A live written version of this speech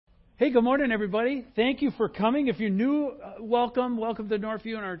Hey, good morning, everybody. Thank you for coming. If you're new, welcome. Welcome to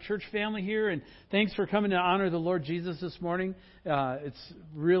Northview and our church family here. And thanks for coming to honor the Lord Jesus this morning. It's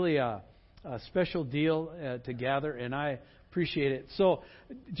really a special deal to gather, and I appreciate it. So,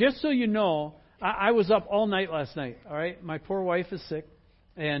 just so you know, I was up all night last night, all right? My poor wife is sick,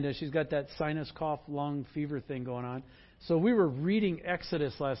 and she's got that sinus, cough, lung, fever thing going on. So we were reading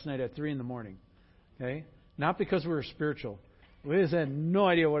Exodus last night at 3 in the morning, okay? Not because we were spiritual. We just had no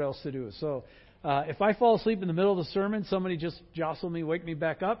idea what else to do. So if I fall asleep in the middle of the sermon, somebody just jostle me, wake me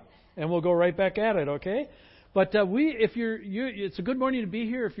back up, and we'll go right back at it, okay? But it's a good morning to be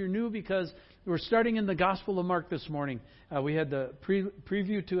here if you're new, because we're starting in the Gospel of Mark this morning. We had the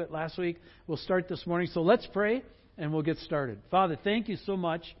preview to it last week. We'll start this morning. So let's pray, and we'll get started. Father, thank you so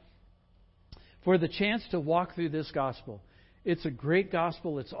much for the chance to walk through this gospel. It's a great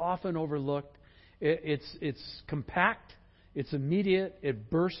gospel. It's often overlooked. It's compact. It's immediate. It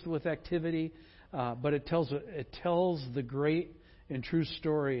bursts with activity, but it tells the great and true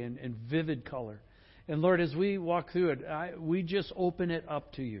story in vivid color. And Lord, as we walk through it, we just open it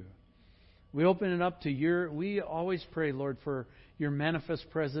up to you. We open it up to we always pray, Lord, for your manifest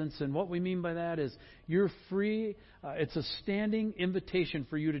presence. And what we mean by that is you're free. It's a standing invitation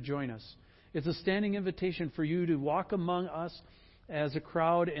for you to join us. It's a standing invitation for you to walk among us as a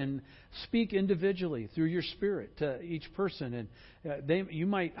crowd and speak individually through your Spirit to each person. And you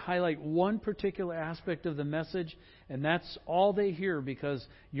might highlight one particular aspect of the message, and that's all they hear because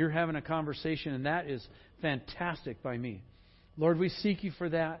you're having a conversation, and that is fantastic by me. Lord, we seek you for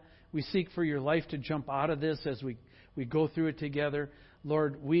that. We seek for your life to jump out of this as we go through it together.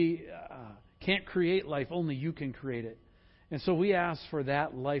 Lord, we can't create life. Only you can create it. And so we ask for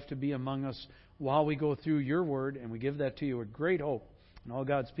that life to be among us while we go through your word, and we give that to you with great hope. And all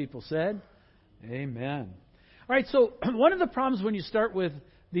God's people said, amen. All right, so one of the problems when you start with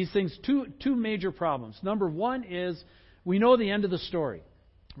these things, two major problems. Number one is we know the end of the story,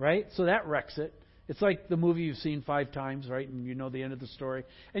 right? So that wrecks it. It's like the movie you've seen 5 times, right? And you know the end of the story.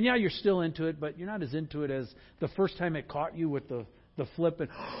 And yeah, you're still into it, but you're not as into it as the first time it caught you with the flip and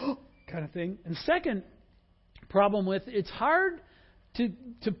kind of thing. And second problem with it's hard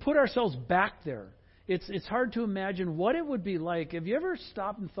to put ourselves back there. It's hard to imagine what it would be like. Have you ever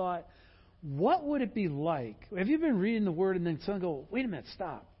stopped and thought, what would it be like? Have you been reading the Word and then suddenly go, wait a minute,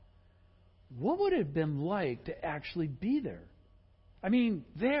 stop. What would it have been like to actually be there? I mean,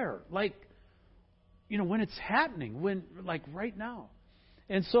 there, like, when it's happening, like right now.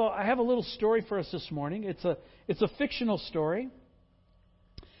 And so I have a little story for us this morning. It's a fictional story.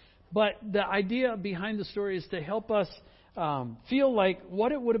 But the idea behind the story is to help us feel like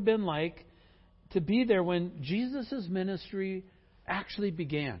what it would have been like to be there when Jesus' ministry actually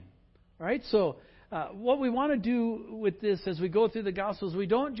began. All right? So what we want to do with this as we go through the Gospels, we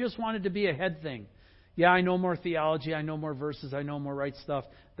don't just want it to be a head thing. Yeah, I know more theology, I know more verses, I know more right stuff,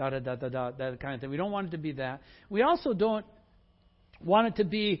 that kind of thing. We don't want it to be that. We also don't want it to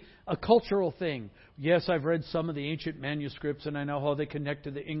be a cultural thing. Yes, I've read some of the ancient manuscripts and I know how they connect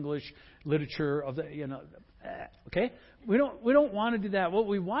to the English literature of the, okay? We don't want to do that. What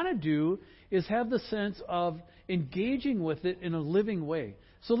we want to do is have the sense of engaging with it in a living way.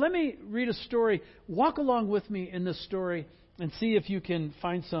 So let me read a story. Walk along with me in this story and see if you can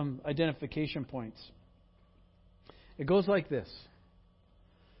find some identification points. It goes like this.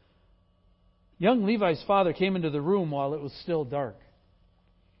 Young Levi's father came into the room while it was still dark.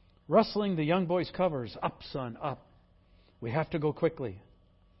 Rustling the young boy's covers. Up, son, up. We have to go quickly.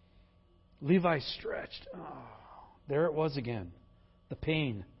 Levi stretched. Oh, there it was again. The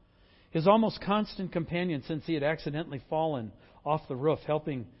pain. His almost constant companion since he had accidentally fallen off the roof,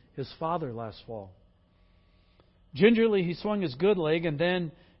 helping his father last fall. Gingerly, he swung his good leg and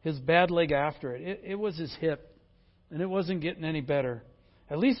then his bad leg after it. It was his hip, and it wasn't getting any better,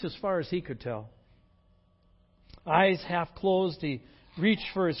 at least as far as he could tell. Eyes half closed, he reached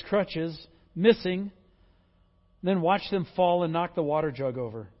for his crutches, missing, then watched them fall and knock the water jug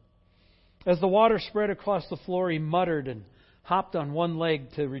over. As the water spread across the floor, he muttered and hopped on one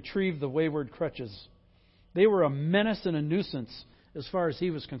leg to retrieve the wayward crutches. They were a menace and a nuisance as far as he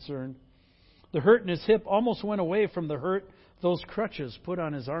was concerned. The hurt in his hip almost went away from the hurt those crutches put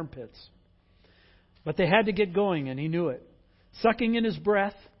on his armpits. But they had to get going, and he knew it. Sucking in his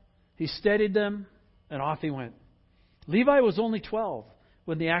breath, he steadied them, and off he went. Levi was only 12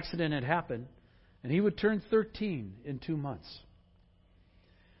 when the accident had happened, and he would turn 13 in 2 months.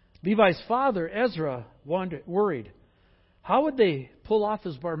 Levi's father, Ezra, worried. How would they pull off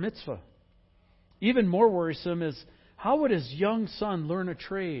his bar mitzvah? Even more worrisome is, how would his young son learn a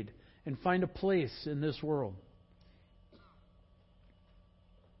trade and find a place in this world?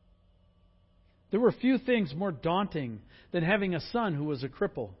 There were few things more daunting than having a son who was a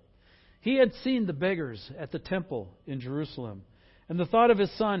cripple. He had seen the beggars at the temple in Jerusalem, and the thought of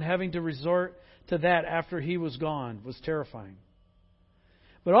his son having to resort to that after he was gone was terrifying.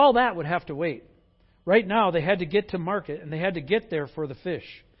 But all that would have to wait. Right now they had to get to market, and they had to get there for the fish.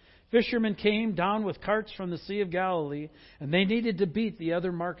 Fishermen came down with carts from the Sea of Galilee, and they needed to beat the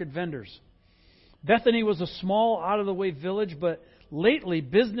other market vendors. Bethany was a small, out-of-the-way village, but lately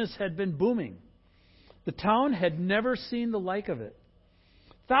business had been booming. The town had never seen the like of it.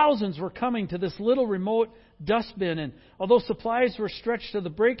 Thousands were coming to this little remote dustbin, and although supplies were stretched to the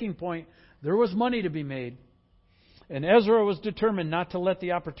breaking point, there was money to be made. And Ezra was determined not to let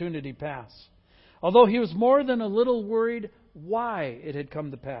the opportunity pass, although he was more than a little worried why it had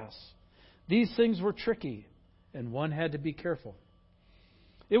come to pass. These things were tricky, and one had to be careful.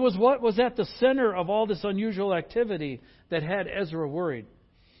 It was what was at the center of all this unusual activity that had Ezra worried.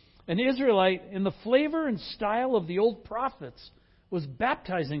 An Israelite, in the flavor and style of the old prophets, was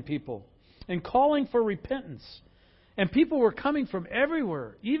baptizing people and calling for repentance. And people were coming from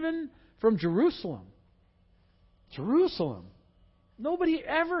everywhere, even from Jerusalem. Jerusalem. Nobody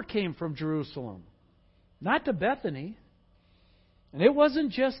ever came from Jerusalem. Not to Bethany. And it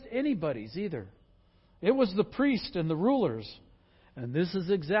wasn't just anybody's either. It was the priests and the rulers. And this is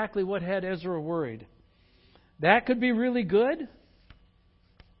exactly what had Ezra worried. That could be really good,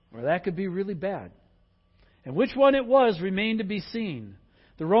 or that could be really bad. And which one it was remained to be seen.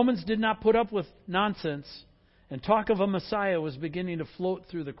 The Romans did not put up with nonsense, and talk of a Messiah was beginning to float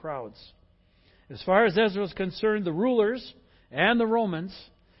through the crowds. As far as Ezra was concerned, the rulers and the Romans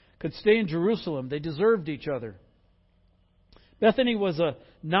could stay in Jerusalem. They deserved each other. Bethany was a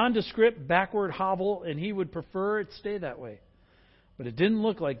nondescript, backward hovel, and he would prefer it stay that way. But it didn't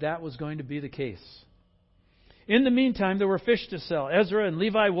look like that was going to be the case. In the meantime, there were fish to sell. Ezra and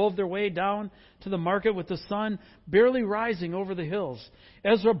Levi wove their way down to the market with the sun barely rising over the hills.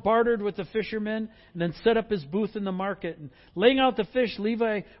 Ezra bartered with the fishermen and then set up his booth in the market. And laying out the fish,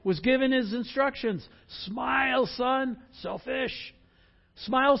 Levi was given his instructions. Smile, son, sell fish.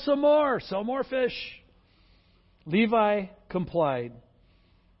 Smile some more, sell more fish. Levi complied.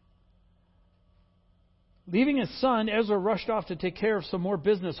 Leaving his son, Ezra rushed off to take care of some more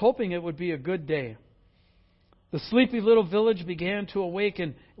business, hoping it would be a good day. The sleepy little village began to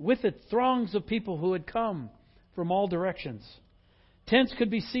awaken, with it throngs of people who had come from all directions. Tents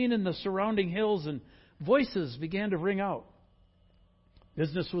could be seen in the surrounding hills, and voices began to ring out.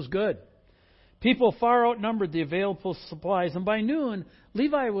 Business was good. People far outnumbered the available supplies, and by noon,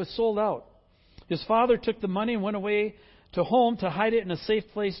 Levi was sold out. His father took the money and went away to home to hide it in a safe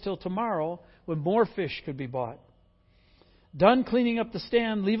place till tomorrow, when more fish could be bought. Done cleaning up the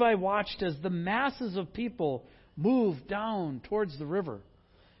stand, Levi watched as the masses of people moved down towards the river.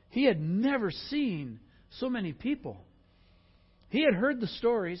 He had never seen so many people. He had heard the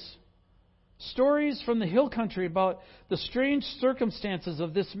stories from the hill country about the strange circumstances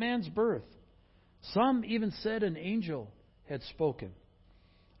of this man's birth. Some even said an angel had spoken.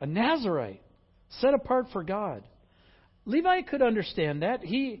 A Nazarite, set apart for God. Levi could understand that.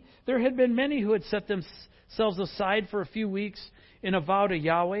 There had been many who had set themselves aside for a few weeks in a vow to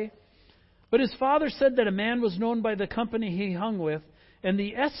Yahweh. But his father said that a man was known by the company he hung with, and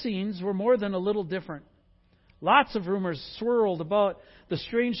the Essenes were more than a little different. Lots of rumors swirled about the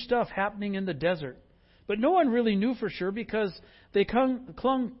strange stuff happening in the desert. But no one really knew for sure because they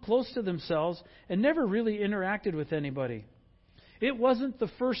clung close to themselves and never really interacted with anybody. It wasn't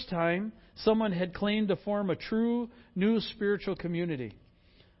the first time someone had claimed to form a true new spiritual community.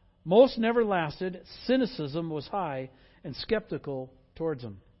 Most never lasted. Cynicism was high and skeptical towards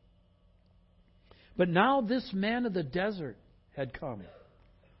them. But now this man of the desert had come.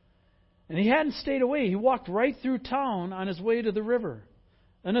 And he hadn't stayed away. He walked right through town on his way to the river.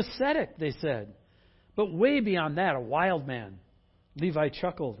 An ascetic, they said. But way beyond that, a wild man. Levi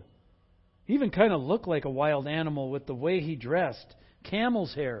chuckled. He even kind of looked like a wild animal with the way he dressed.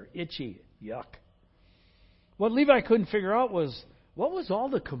 Camel's hair, itchy, yuck. What Levi couldn't figure out was, what was all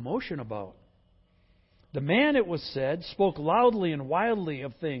the commotion about? The man, it was said, spoke loudly and wildly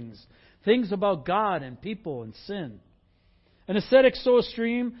of things about God and people and sin. An ascetic so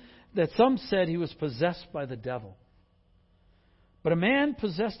extreme that some said he was possessed by the devil. But a man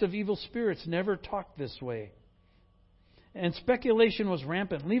possessed of evil spirits never talked this way. And speculation was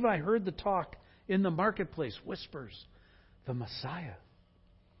rampant. Levi heard the talk in the marketplace, whispers, the Messiah.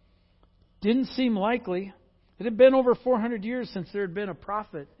 Didn't seem likely. It had been over 400 years since there had been a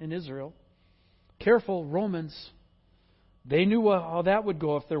prophet in Israel. Careful, Romans. They knew how that would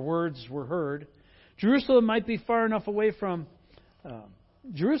go if their words were heard. Jerusalem might be far enough away from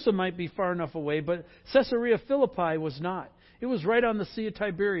Jerusalem might be far enough away, but Caesarea Philippi was not. It was right on the Sea of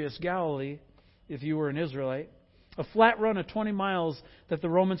Tiberias, Galilee, if you were an Israelite. A flat run of 20 miles that the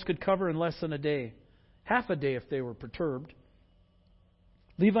Romans could cover in less than a day. Half a day if they were perturbed.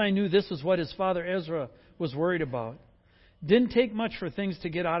 Levi knew this is what his father Ezra was worried about. Didn't take much for things to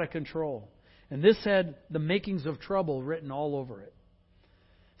get out of control. And this had the makings of trouble written all over it.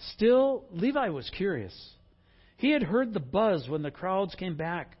 Still, Levi was curious. He had heard the buzz when the crowds came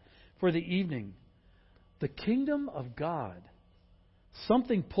back for the evening. The kingdom of God.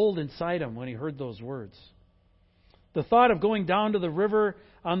 Something pulled inside him when he heard those words. The thought of going down to the river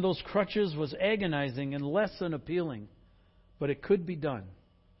on those crutches was agonizing and less than appealing, but it could be done.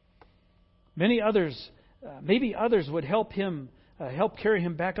 Maybe others would help carry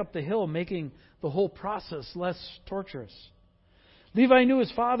him back up the hill, making the whole process less torturous. Levi knew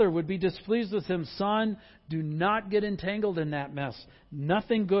his father would be displeased with him. Son, do not get entangled in that mess.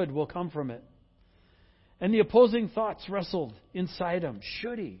 Nothing good will come from it. And the opposing thoughts wrestled inside him.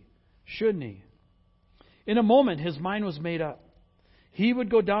 Should he? Shouldn't he? In a moment, his mind was made up. He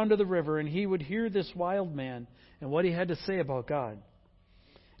would go down to the river and he would hear this wild man and what he had to say about God.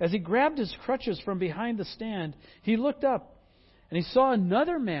 As he grabbed his crutches from behind the stand, he looked up and he saw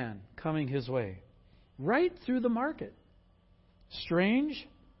another man coming his way, right through the market. Strange.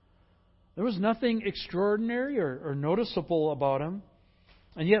 There was nothing extraordinary or noticeable about him,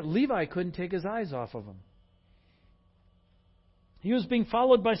 and yet Levi couldn't take his eyes off of him. He was being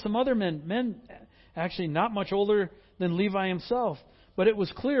followed by some other men actually not much older than Levi himself, but it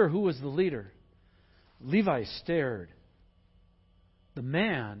was clear who was the leader. Levi stared. The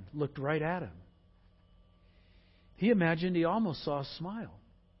man looked right at him. He imagined he almost saw a smile.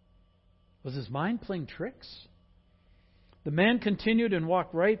 Was his mind playing tricks? The man continued and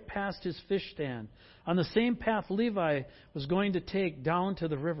walked right past his fish stand on the same path Levi was going to take down to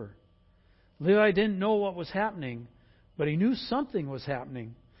the river. Levi didn't know what was happening, but he knew something was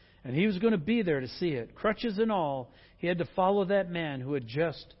happening, and he was going to be there to see it. Crutches and all, he had to follow that man who had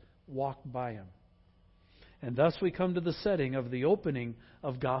just walked by him. And thus we come to the setting of the opening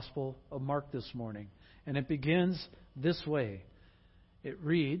of Gospel of Mark this morning. And it begins this way. It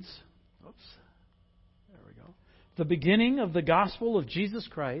reads, the beginning of the gospel of Jesus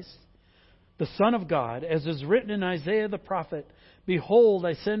Christ, the Son of God, as is written in Isaiah the prophet, Behold,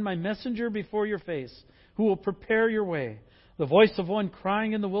 I send my messenger before your face, who will prepare your way. The voice of one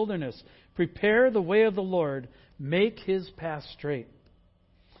crying in the wilderness, Prepare the way of the Lord, make his path straight.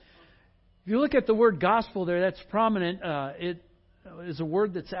 If you look at the word gospel there, that's prominent. It is a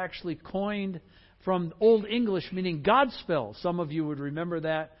word that's actually coined from Old English, meaning Godspell. Some of you would remember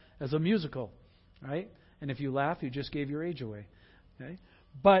that as a musical, right? And if you laugh, you just gave your age away. Okay?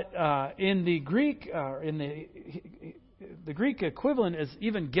 But in the Greek, the Greek equivalent is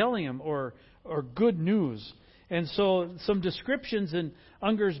evangelium or good news. And so some descriptions in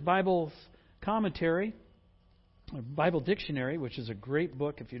Unger's Bible commentary, Bible dictionary, which is a great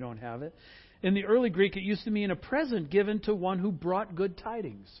book if you don't have it. In the early Greek, it used to mean a present given to one who brought good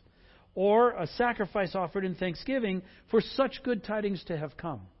tidings, or a sacrifice offered in thanksgiving for such good tidings to have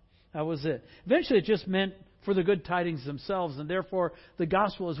come. That was it. Eventually, it just meant for the good tidings themselves, and therefore the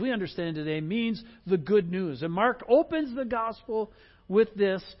gospel, as we understand it today, means the good news. And Mark opens the gospel with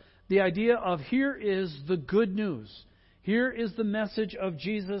this, the idea of here is the good news. Here is the message of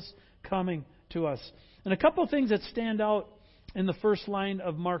Jesus coming to us. And a couple of things that stand out in the first line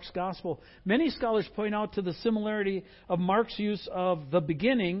of Mark's gospel. Many scholars point out to the similarity of Mark's use of the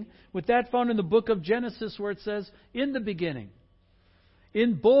beginning with that found in the book of Genesis, where it says, in the beginning.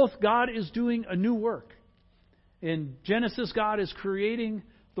 In both, God is doing a new work. In Genesis, God is creating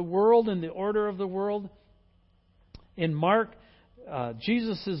the world and the order of the world. In Mark,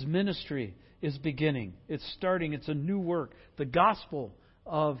 Jesus' ministry is beginning. It's starting. It's a new work. The gospel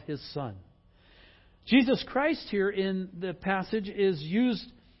of His Son. Jesus Christ here in the passage is used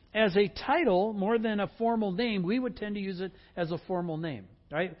as a title more than a formal name. We would tend to use it as a formal name,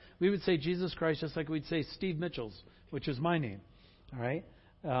 right? We would say Jesus Christ just like we'd say Steve Mitchell's, which is my name, all right?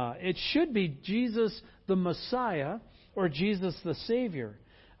 It should be Jesus the Messiah or Jesus the Savior,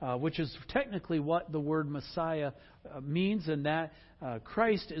 which is technically what the word Messiah means, and that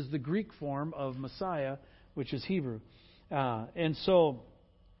Christ is the Greek form of Messiah, which is Hebrew. And so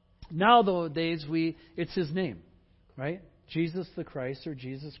nowadays it's His name, right? Jesus the Christ or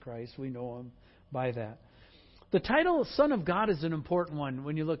Jesus Christ, we know Him by that. The title Son of God is an important one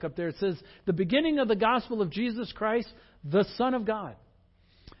when you look up there. It says, the beginning of the gospel of Jesus Christ, the Son of God.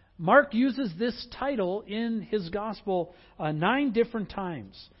 Mark uses this title in his gospel 9 different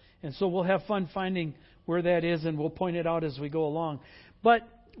times. And so we'll have fun finding where that is, and we'll point it out as we go along. But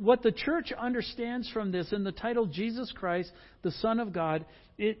what the church understands from this, in the title Jesus Christ, the Son of God,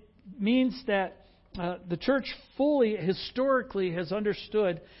 it means that the church fully, historically, has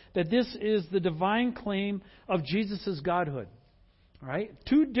understood that this is the divine claim of Jesus' godhood. All right?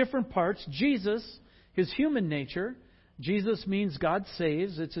 Two different parts. Jesus, his human nature. Jesus means God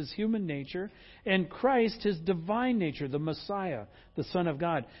saves. It's his human nature. And Christ, his divine nature, the Messiah, the Son of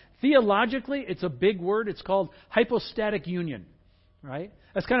God. Theologically, it's a big word. It's called hypostatic union. Right?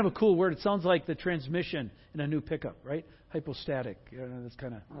 That's kind of a cool word. It sounds like the transmission in a new pickup, right? Hypostatic. This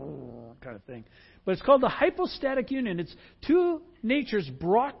kind of thing. But it's called the hypostatic union. It's two natures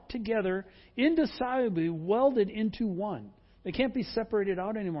brought together, indissolubly welded into one. They can't be separated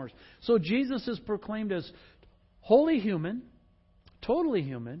out anymore. So Jesus is proclaimed as wholly human, totally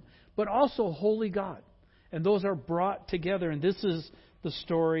human, but also holy God. And those are brought together. And this is the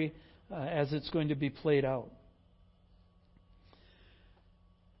story as it's going to be played out.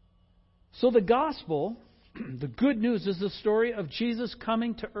 So the gospel, the good news, is the story of Jesus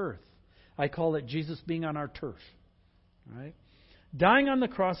coming to earth. I call it Jesus being on our turf. Right? Dying on the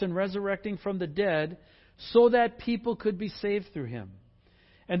cross and resurrecting from the dead so that people could be saved through him.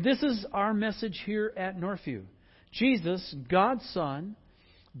 And this is our message here at Northview. Jesus, God's Son,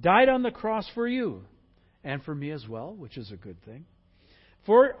 died on the cross for you and for me as well, which is a good thing,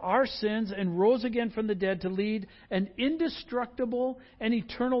 for our sins, and rose again from the dead to lead an indestructible and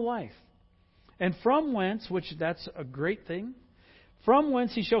eternal life. And from whence, which that's a great thing, from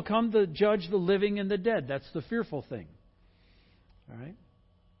whence he shall come to judge the living and the dead. That's the fearful thing. All right?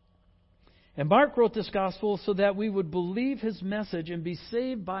 And Mark wrote this gospel so that we would believe his message and be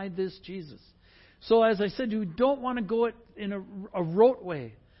saved by this Jesus. So as I said, we don't want to go it in a rote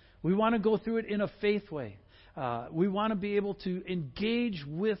way. We want to go through it in a faith way. We want to be able to engage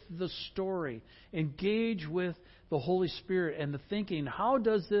with the story, engage with the Holy Spirit and the thinking. How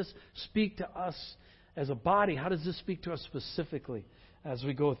does this speak to us as a body? How does this speak to us specifically as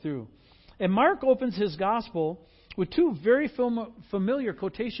we go through? And Mark opens his gospel with two very familiar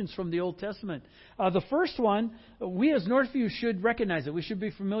quotations from the Old Testament. The first one, we as Northview should recognize it. We should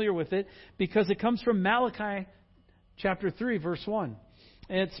be familiar with it because it comes from Malachi chapter 3, verse 1.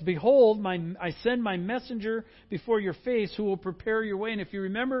 And it's, behold, I send my messenger before your face who will prepare your way. And if you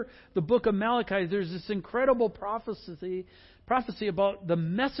remember the book of Malachi, there's this incredible prophecy about the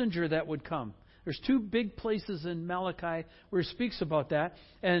messenger that would come. There's two big places in Malachi where he speaks about that.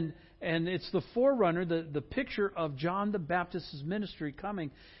 And it's the forerunner, the picture of John the Baptist's ministry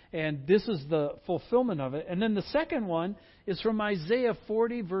coming. And this is the fulfillment of it. And then the second one is from Isaiah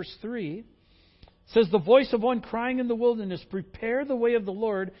 40, verse 3. It says, the voice of one crying in the wilderness, prepare the way of the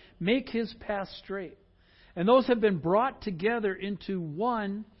Lord, make his path straight. And those have been brought together into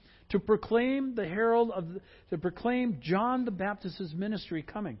one to proclaim to proclaim John the Baptist's ministry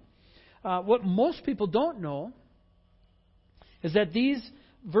coming. What most people don't know is that these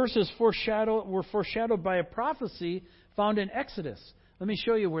verses were foreshadowed by a prophecy found in Exodus. Let me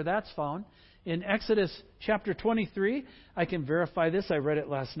show you where that's found. In Exodus chapter 23, I can verify this. I read it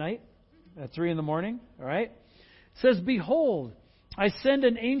last night at 3 a.m. All right. It says, behold, I send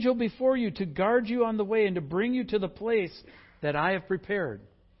an angel before you to guard you on the way and to bring you to the place that I have prepared.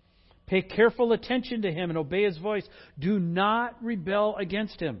 Pay careful attention to him and obey his voice. Do not rebel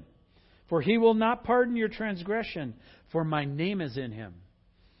against him, for he will not pardon your transgression, for my name is in him.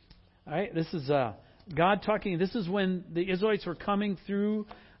 All right. This is God talking. This is when the Israelites were coming through.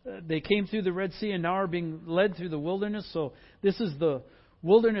 They came through the Red Sea and now are being led through the wilderness. So this is the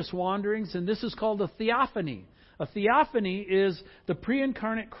wilderness wanderings, and this is called a theophany. A theophany is the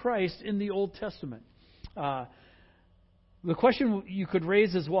pre-incarnate Christ in the Old Testament. The question you could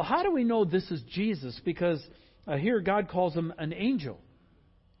raise is, well, how do we know this is Jesus? Because here God calls him an angel.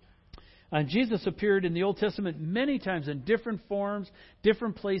 And Jesus appeared in the Old Testament many times in different forms,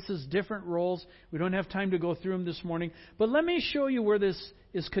 different places, different roles. We don't have time to go through them this morning. But let me show you where this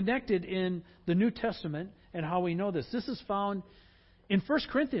is connected in the New Testament and how we know this. This is found in 1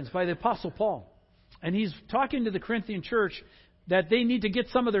 Corinthians by the Apostle Paul. And he's talking to the Corinthian church that they need to get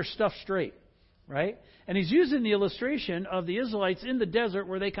some of their stuff straight. Right? And he's using the illustration of the Israelites in the desert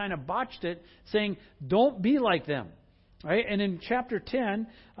where they kind of botched it, saying, don't be like them. Right? And in chapter 10,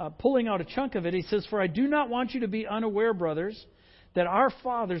 pulling out a chunk of it, he says, for I do not want you to be unaware, brothers, that our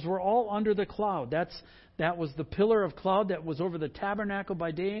fathers were all under the cloud. That was the pillar of cloud that was over the tabernacle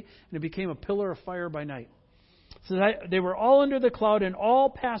by day, and it became a pillar of fire by night. So they were all under the cloud and all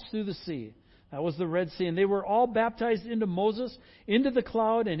passed through the sea. That was the Red Sea. And they were all baptized into Moses, into the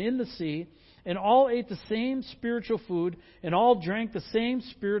cloud and in the sea, and all ate the same spiritual food, and all drank the same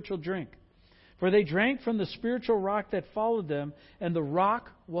spiritual drink. For they drank from the spiritual rock that followed them, and the rock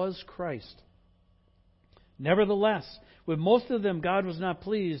was Christ. Nevertheless, with most of them God was not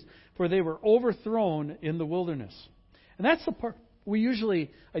pleased, for they were overthrown in the wilderness. And that's the part we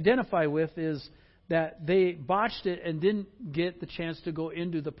usually identify with, is that they botched it and didn't get the chance to go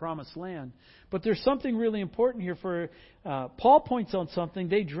into the promised land. But there's something really important here. For Paul points out something.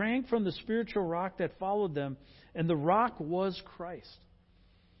 They drank from the spiritual rock that followed them, and the rock was Christ.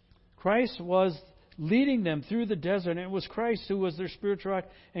 Christ was leading them through the desert, and it was Christ who was their spiritual rock,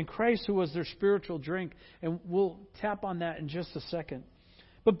 and Christ who was their spiritual drink. And we'll tap on that in just a second.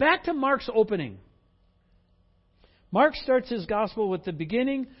 But back to Mark's opening. Mark starts his gospel with the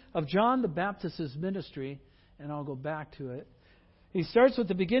beginning of John the Baptist's ministry, and I'll go back to it. He starts with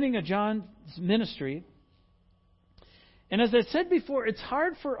the beginning of John's ministry. And as I said before, it's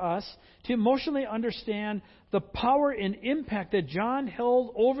hard for us to emotionally understand the power and impact that John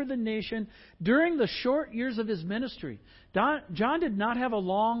held over the nation during the short years of his ministry. John did not have a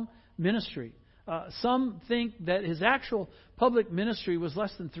long ministry. Some think that his actual public ministry was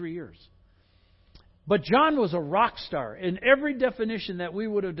less than 3 years. But John was a rock star in every definition that we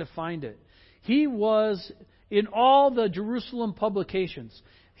would have defined it. He was in all the Jerusalem publications.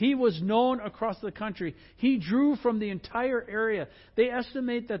 He was known across the country. He drew from the entire area. They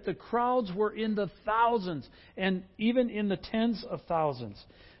estimate that the crowds were in the thousands and even in the tens of thousands.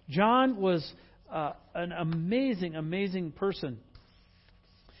 John was an amazing, amazing person.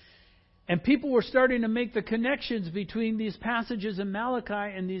 And people were starting to make the connections between these passages in Malachi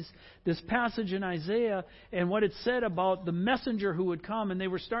and this passage in Isaiah and what it said about the messenger who would come. And they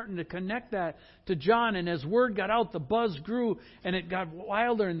were starting to connect that to John. And as word got out, the buzz grew and it got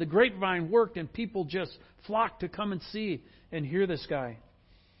wilder and the grapevine worked and people just flocked to come and see and hear this guy.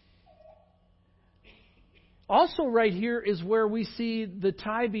 Also right here is where we see the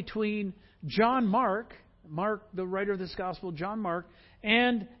tie between John Mark, the writer of this gospel, John Mark,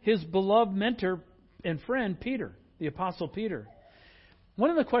 and his beloved mentor and friend, Peter, the Apostle Peter. One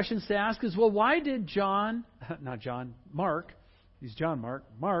of the questions to ask is, well, why did Mark,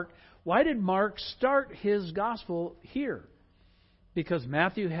 why did Mark start his gospel here? Because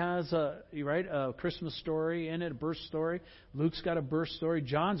Matthew has a Christmas story in it, a birth story. Luke's got a birth story.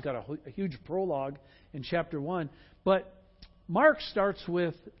 John's got a huge prologue in chapter 1. But Mark starts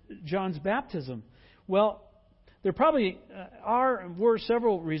with John's baptism. Well, there probably were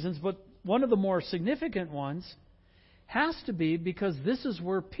several reasons, but one of the more significant ones has to be because this is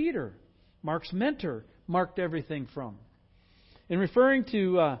where Peter, Mark's mentor, marked everything from. In referring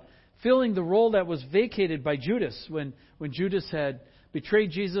to filling the role that was vacated by Judas, when Judas had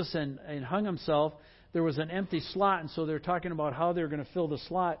betrayed Jesus and hung himself, there was an empty slot, and so they're talking about how they're going to fill the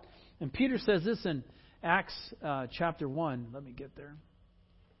slot. And Peter says this in Acts chapter 1. Let me get there.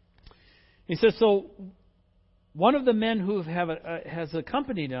 He says, so one of the men who has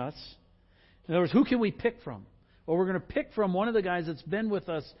accompanied us, in other words, who can we pick from? Well, we're going to pick from one of the guys that's been with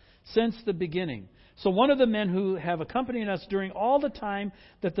us since the beginning. So one of the men who have accompanied us during all the time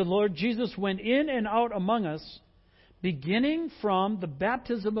that the Lord Jesus went in and out among us, beginning from the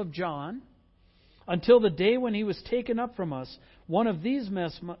baptism of John until the day when he was taken up from us, one of these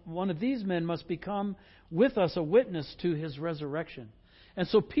men must become with us a witness to his resurrection. And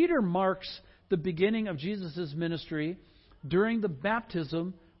so Peter marks the beginning of Jesus' ministry during the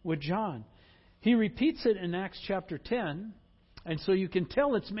baptism with John. He repeats it in Acts chapter 10, and so you can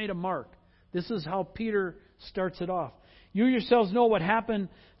tell it's made a mark. This is how Peter starts it off. You yourselves know what happened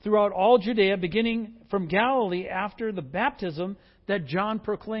throughout all Judea, beginning from Galilee after the baptism that John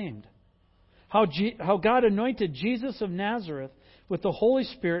proclaimed. How God anointed Jesus of Nazareth with the Holy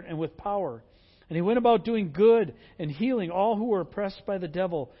Spirit and with power. And he went about doing good and healing all who were oppressed by the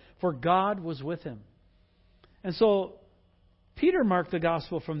devil, for God was with him. And so Peter marked the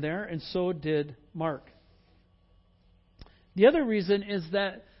gospel from there, and so did Mark. The other reason is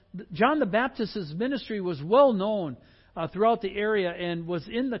that John the Baptist's ministry was well known throughout the area and was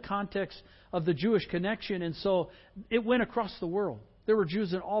in the context of the Jewish connection, and so it went across the world. There were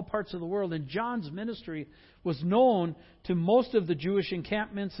Jews in all parts of the world, and John's ministry was known to most of the Jewish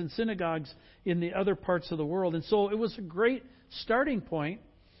encampments and synagogues in the other parts of the world. And so it was a great starting point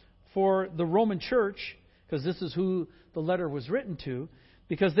for the Roman church, because this is who the letter was written to,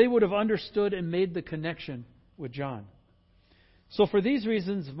 because they would have understood and made the connection with John. So for these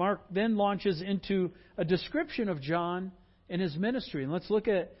reasons, Mark then launches into a description of John and his ministry. And let's look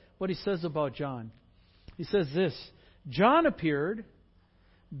at what he says about John. He says this: John appeared,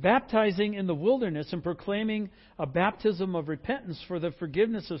 baptizing in the wilderness and proclaiming a baptism of repentance for the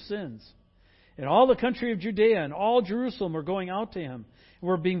forgiveness of sins. And all the country of Judea and all Jerusalem were going out to him and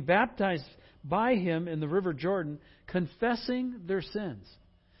were being baptized by him in the river Jordan, confessing their sins.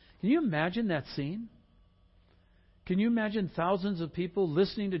 Can you imagine that scene? Can you imagine thousands of people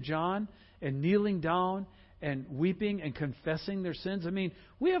listening to John and kneeling down and weeping and confessing their sins? I mean,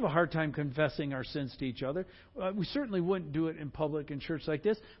 we have a hard time confessing our sins to each other. We certainly wouldn't do it in public in church like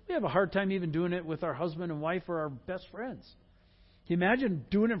this. We have a hard time even doing it with our husband and wife or our best friends. Can you imagine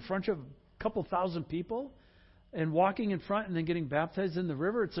doing it in front of a couple thousand people and walking in front and then getting baptized in the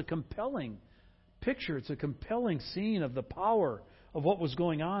river? It's a compelling picture. It's a compelling scene of the power of what was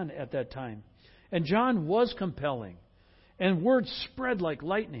going on at that time. And John was compelling. And word spread like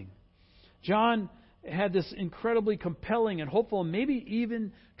lightning. John had this incredibly compelling and hopeful and maybe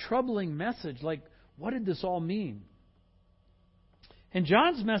even troubling message. Like, what did this all mean? And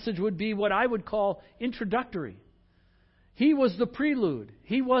John's message would be what I would call introductory. He was the prelude.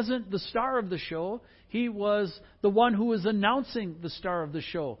 He wasn't the star of the show. He was the one who was announcing the star of the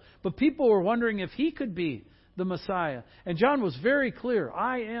show. But people were wondering if he could be the Messiah. And John was very clear.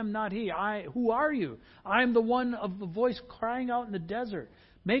 I am not he. Who are you? I am the one of the voice crying out in the desert.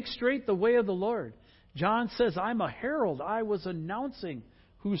 Make straight the way of the Lord. John says, I'm a herald. I was announcing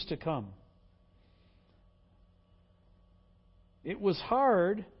who's to come. It was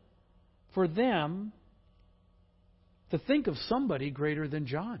hard for them to think of somebody greater than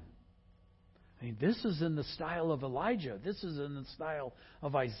John. I mean, this is in the style of Elijah. This is in the style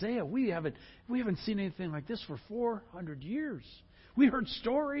of Isaiah. We haven't seen anything like this for 400 years. We heard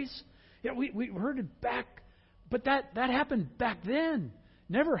stories. Yeah, we heard it back, but that happened back then.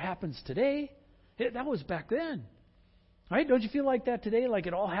 Never happens today. That was back then. Right? Don't you feel like that today? Like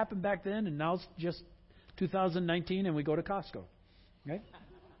it all happened back then and now it's just 2019 and we go to Costco. Right?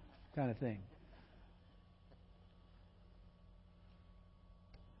 Kind of thing.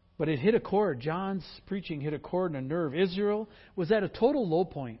 But it hit a chord. John's preaching hit a chord and a nerve. Israel was at a total low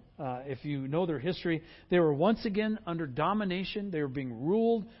point. If you know their history, they were once again under domination. They were being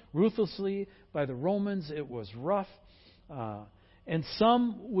ruled ruthlessly by the Romans. It was rough. And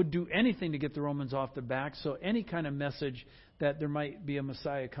some would do anything to get the Romans off their back. So any kind of message that there might be a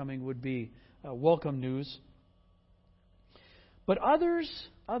Messiah coming would be welcome news. But others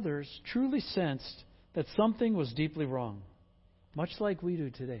truly sensed that something was deeply wrong. Much like we do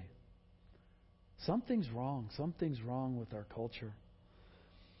today. Something's wrong. Something's wrong with our culture.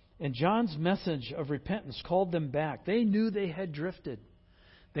 And John's message of repentance called them back. They knew they had drifted.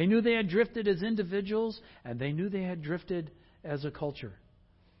 They knew they had drifted as individuals, and they knew they had drifted as a culture.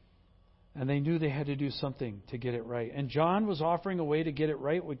 And they knew they had to do something to get it right. And John was offering a way to get it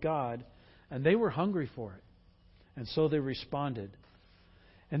right with God, and they were hungry for it. And so they responded.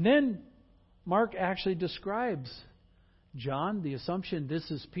 And then Mark actually describes John, the assumption this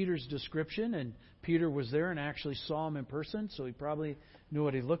is Peter's description, and Peter was there and actually saw him in person, so he probably knew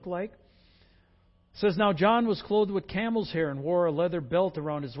what he looked like. It says, now John was clothed with camel's hair and wore a leather belt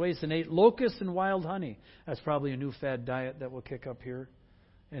around his waist and ate locusts and wild honey. That's probably a new fad diet that will kick up here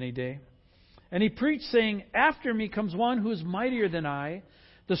any day. And he preached, saying, after me comes one who is mightier than I,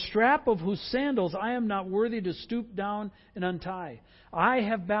 the strap of whose sandals I am not worthy to stoop down and untie. I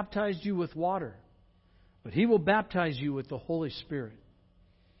have baptized you with water, but he will baptize you with the Holy Spirit.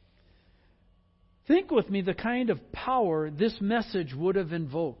 Think with me the kind of power this message would have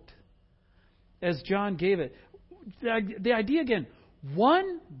invoked as John gave it. The idea again,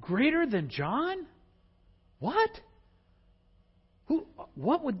 one greater than John? What?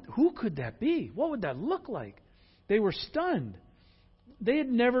 Who could that be? What would that look like? They were stunned. They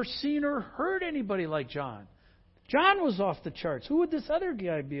had never seen or heard anybody like John. John was off the charts. Who would this other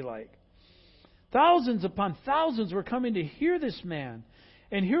guy be like? Thousands upon thousands were coming to hear this man.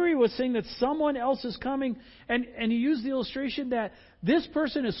 And here he was saying that someone else is coming. And he used the illustration that this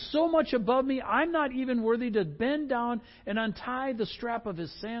person is so much above me, I'm not even worthy to bend down and untie the strap of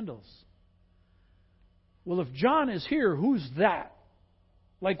his sandals. Well, if John is here, who's that?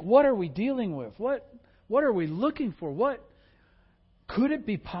 Like, what are we dealing with? What are we looking for? What could it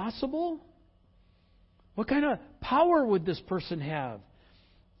be possible? What kind of power would this person have?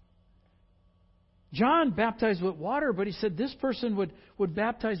 John baptized with water, but he said this person would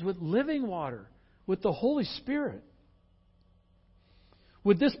baptize with living water, with the Holy Spirit.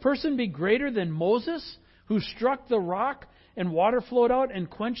 Would this person be greater than Moses, who struck the rock and water flowed out and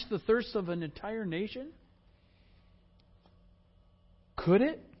quenched the thirst of an entire nation? Could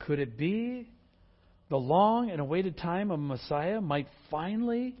it? Could it be the long and awaited time of Messiah might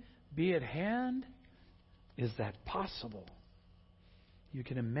finally be at hand? Is that possible? You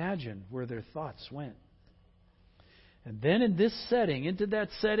can imagine where their thoughts went. And then in this setting, into that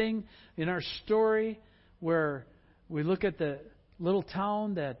setting in our story where we look at the little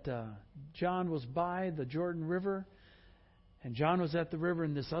town that John was by, the Jordan River. And John was at the river,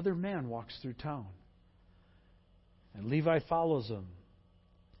 and this other man walks through town. And Levi follows him.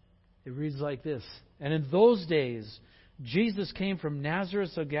 It reads like this. And in those days, Jesus came from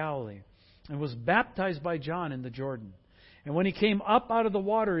Nazareth of Galilee and was baptized by John in the Jordan. And when he came up out of the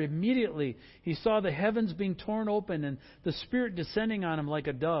water, immediately he saw the heavens being torn open and the Spirit descending on him like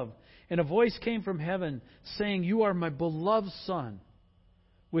a dove. And a voice came from heaven saying, "You are my beloved Son.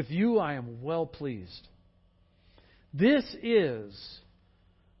 With you I am well pleased." This is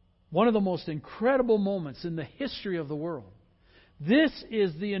one of the most incredible moments in the history of the world. This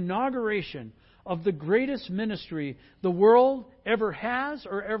is the inauguration of the greatest ministry the world ever has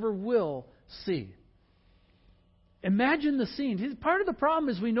or ever will see. Imagine the scene. Part of the problem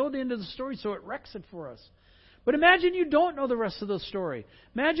is we know the end of the story, so it wrecks it for us. But imagine you don't know the rest of the story.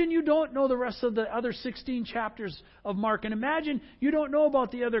 Imagine you don't know the rest of the other 16 chapters of Mark. And imagine you don't know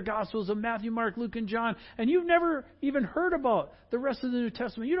about the other Gospels of Matthew, Mark, Luke, and John. And you've never even heard about the rest of the New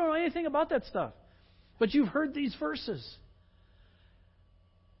Testament. You don't know anything about that stuff. But you've heard these verses.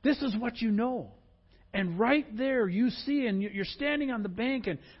 This is what you know. And right there you see, and you're standing on the bank,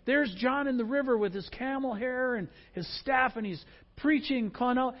 and there's John in the river with his camel hair and his staff, and he's preaching,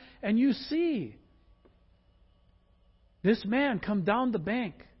 calling out, and you see this man come down the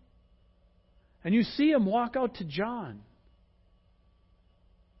bank. And you see him walk out to John.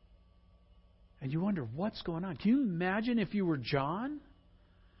 And you wonder, what's going on? Can you imagine if you were John?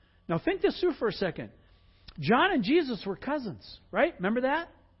 Now think this through for a second. John and Jesus were cousins, right? Remember that?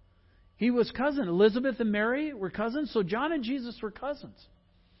 He was cousin. Elizabeth and Mary were cousins, so John and Jesus were cousins.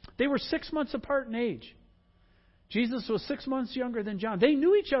 They were 6 months apart in age. Jesus was 6 months younger than John. They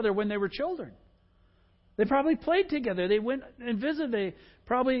knew each other when they were children. They probably played together. They went and visited. They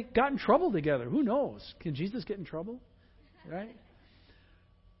probably got in trouble together. Who knows? Can Jesus get in trouble? Right?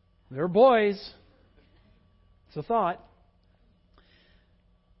 They're boys. It's a thought.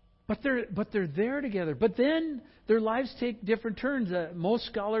 But they're there together. But then their lives take different turns. Most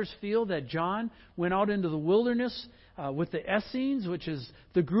scholars feel that John went out into the wilderness with the Essenes, which is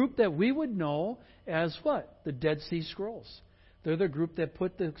the group that we would know as what? The Dead Sea Scrolls. They're the group that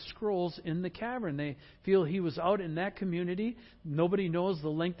put the scrolls in the cavern. They feel he was out in that community. Nobody knows the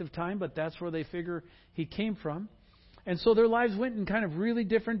length of time, but that's where they figure he came from. And so their lives went in kind of really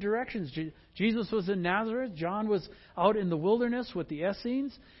different directions. Jesus was in Nazareth. John was out in the wilderness with the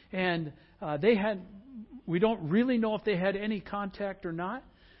Essenes. And we don't really know if they had any contact or not.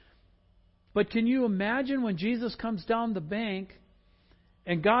 But can you imagine when Jesus comes down the bank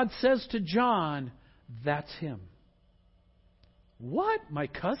and God says to John, "That's him." What? My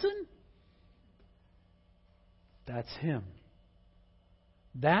cousin? That's him.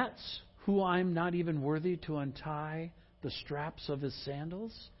 That's who I'm not even worthy to untie the straps of his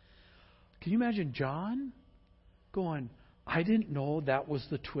sandals? Can you imagine John going, "I didn't know that was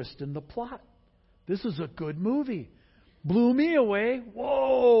the twist in the plot. This is a good movie. Blew me away.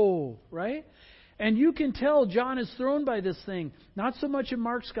 Whoa!" Right? And you can tell John is thrown by this thing. Not so much in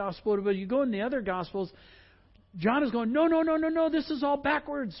Mark's gospel, but you go in the other gospels, John is going, no, this is all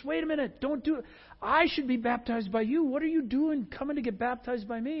backwards. Wait a minute, don't do it. I should be baptized by you. What are you doing coming to get baptized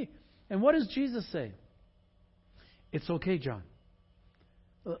by me? And what does Jesus say? It's okay, John.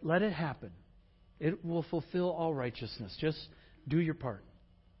 Let it happen. It will fulfill all righteousness. Just do your part.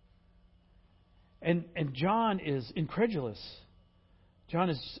 And John is incredulous. John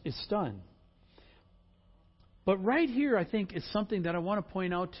is stunned. But right here, I think, is something that I want to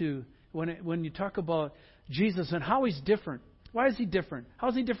point out to when you talk about Jesus and how he's different. Why is he different? How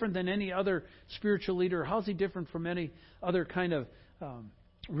is he different than any other spiritual leader? How is he different from any other kind of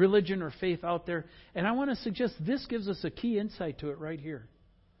religion or faith out there? And I want to suggest this gives us a key insight to it right here.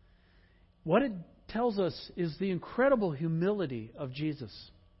 What it tells us is the incredible humility of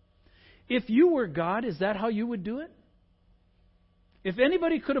Jesus. If you were God, is that how you would do it? If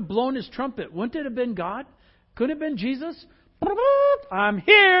anybody could have blown his trumpet, wouldn't it have been God? Couldn't it have been Jesus? I'm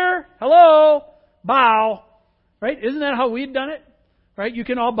here. Hello. Bow. Right? Isn't that how we'd done it? Right? You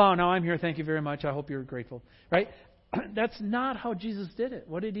can all bow now. I'm here. Thank you very much. I hope you're grateful. Right? That's not how Jesus did it.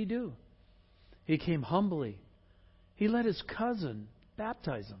 What did he do? He came humbly. He let his cousin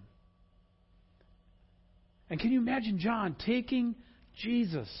baptize him. And can you imagine John taking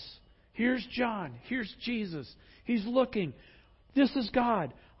Jesus? Here's John. Here's Jesus. He's looking. This is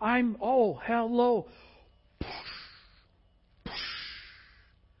God. Hello.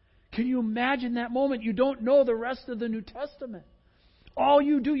 Can you imagine that moment? You don't know the rest of the New Testament. All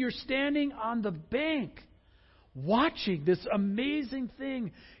you do, you're standing on the bank watching this amazing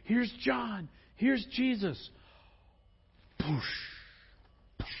thing. Here's John. Here's Jesus. Poosh.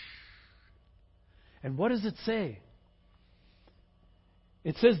 And what does it say?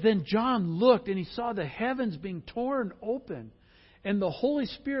 It says, then John looked and he saw the heavens being torn open and the Holy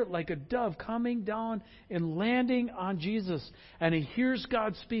Spirit like a dove coming down and landing on Jesus. And he hears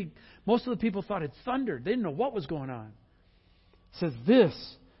God speak. Most of the people thought it thundered. They didn't know what was going on. It says,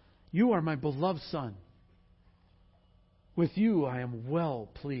 this, you are my beloved Son. With you I am well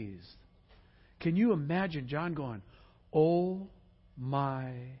pleased. Can you imagine John going, oh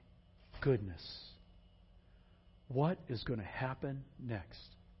my goodness. What is going to happen next?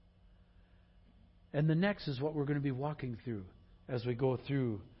 And the next is what we're going to be walking through as we go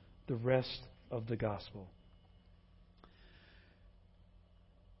through the rest of the gospel.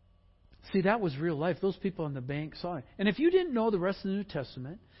 See, that was real life. Those people on the bank saw it. And if you didn't know the rest of the New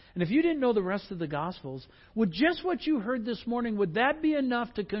Testament, and if you didn't know the rest of the Gospels, would just what you heard this morning, would that be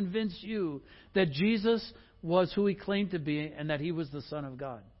enough to convince you that Jesus was who He claimed to be and that He was the Son of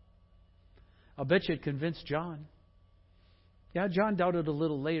God? I'll bet you it convinced John. Yeah, John doubted a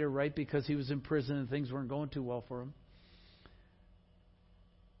little later, right, because he was in prison and things weren't going too well for him.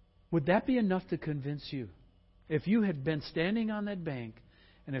 Would that be enough to convince you? If you had been standing on that bank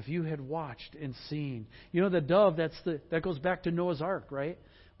and if you had watched and seen. You know, the dove, that goes back to Noah's Ark, right?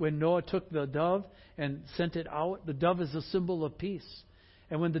 When Noah took the dove and sent it out, the dove is a symbol of peace.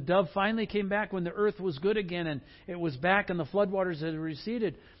 And when the dove finally came back, when the earth was good again and it was back and the floodwaters had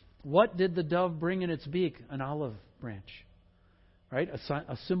receded, what did the dove bring in its beak? An olive branch. Right?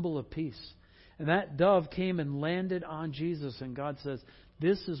 A symbol of peace. And that dove came and landed on Jesus. And God says,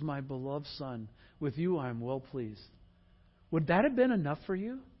 this is my beloved Son. With you I am well pleased. Would that have been enough for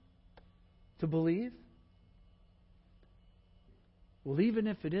you to believe? Well, even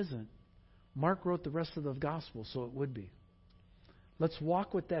if it isn't, Mark wrote the rest of the gospel, so it would be. Let's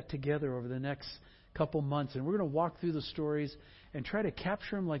walk with that together over the next couple months. And we're going to walk through the stories and try to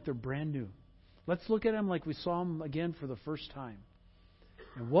capture them like they're brand new. Let's look at them like we saw them again for the first time.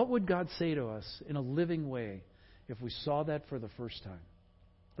 And what would God say to us in a living way if we saw that for the first time?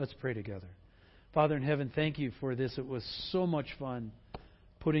 Let's pray together. Father in heaven, thank you for this. It was so much fun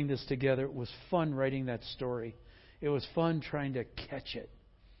putting this together. It was fun writing that story. It was fun trying to catch it.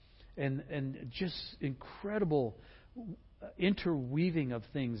 And just incredible interweaving of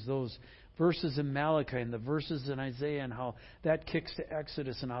things. Those verses in Malachi and the verses in Isaiah and how that kicks to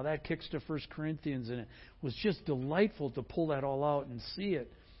Exodus and how that kicks to 1 Corinthians. And it was just delightful to pull that all out and see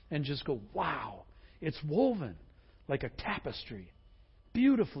it and just go, wow, it's woven like a tapestry.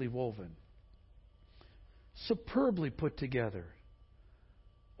 Beautifully woven. Superbly put together.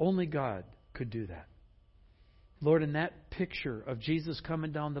 Only God could do that. Lord, in that picture of Jesus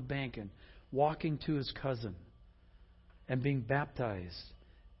coming down the bank and walking to his cousin and being baptized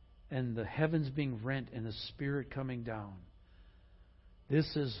and the heavens being rent and the Spirit coming down, this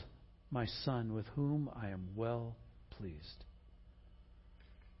is my Son with whom I am well pleased.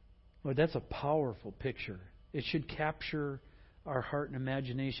 Lord, that's a powerful picture. It should capture our heart and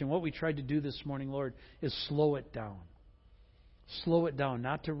imagination. What we tried to do this morning, Lord, is slow it down. Slow it down,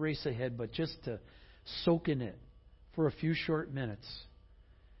 not to race ahead, but just to soak in it for a few short minutes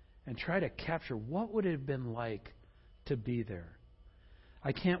and try to capture what would it have been like to be there.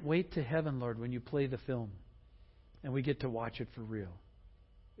 I can't wait to heaven, Lord, when you play the film and we get to watch it for real.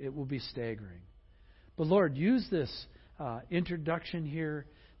 It will be staggering. But Lord, use this introduction here,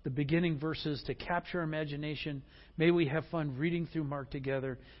 the beginning verses, to capture our imagination. May we have fun reading through Mark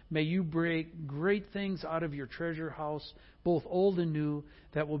together. May you break great things out of your treasure house, both old and new,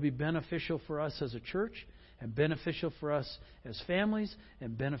 that will be beneficial for us as a church and beneficial for us as families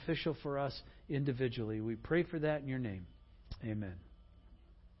and beneficial for us individually. We pray for that in your name. Amen.